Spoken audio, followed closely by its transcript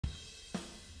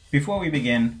Before we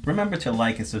begin, remember to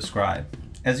like and subscribe,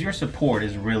 as your support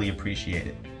is really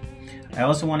appreciated. I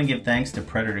also want to give thanks to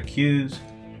Predator Q's,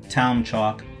 Town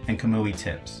Chalk, and Kamui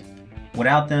Tips.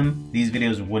 Without them, these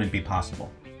videos wouldn't be possible.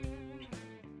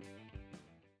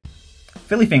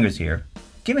 Philly Fingers here,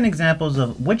 giving examples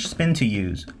of which spin to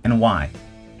use and why.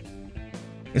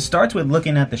 It starts with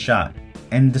looking at the shot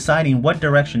and deciding what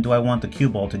direction do I want the cue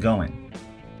ball to go in.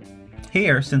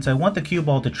 Here, since I want the cue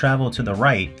ball to travel to the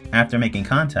right after making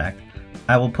contact,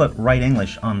 I will put right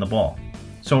English on the ball.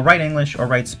 So right English or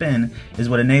right spin is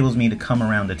what enables me to come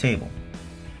around the table.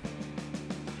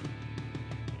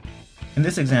 In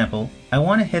this example, I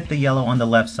want to hit the yellow on the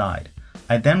left side.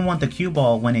 I then want the cue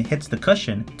ball when it hits the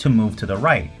cushion to move to the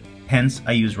right, hence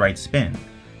I use right spin.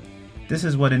 This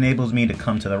is what enables me to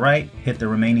come to the right, hit the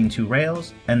remaining two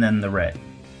rails, and then the red.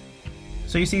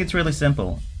 So you see, it's really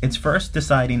simple. It's first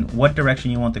deciding what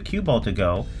direction you want the cue ball to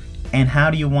go and how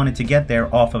do you want it to get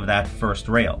there off of that first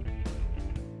rail.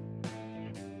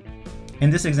 In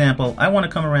this example, I want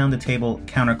to come around the table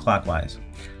counterclockwise.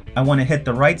 I want to hit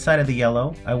the right side of the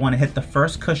yellow, I want to hit the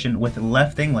first cushion with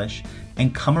left English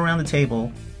and come around the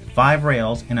table 5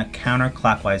 rails in a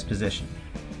counterclockwise position.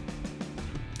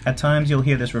 At times you'll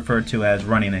hear this referred to as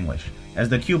running English, as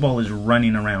the cue ball is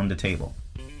running around the table.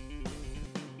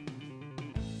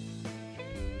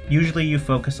 Usually you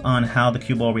focus on how the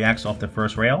cue ball reacts off the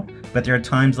first rail, but there are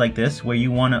times like this where you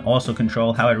want to also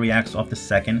control how it reacts off the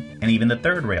second and even the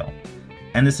third rail.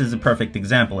 And this is a perfect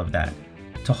example of that.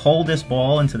 To hold this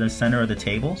ball into the center of the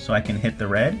table so I can hit the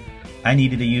red, I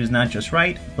needed to use not just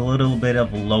right, but a little bit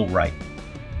of low right.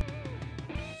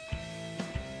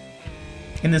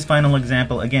 In this final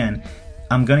example, again,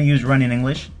 I'm going to use running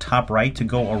English, top right, to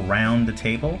go around the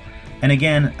table. And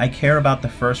again, I care about the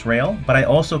first rail, but I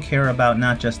also care about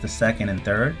not just the second and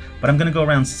third, but I'm going to go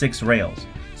around 6 rails.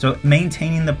 So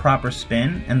maintaining the proper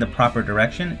spin and the proper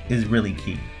direction is really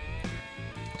key.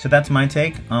 So that's my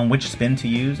take on which spin to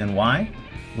use and why.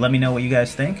 Let me know what you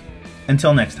guys think.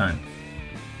 Until next time.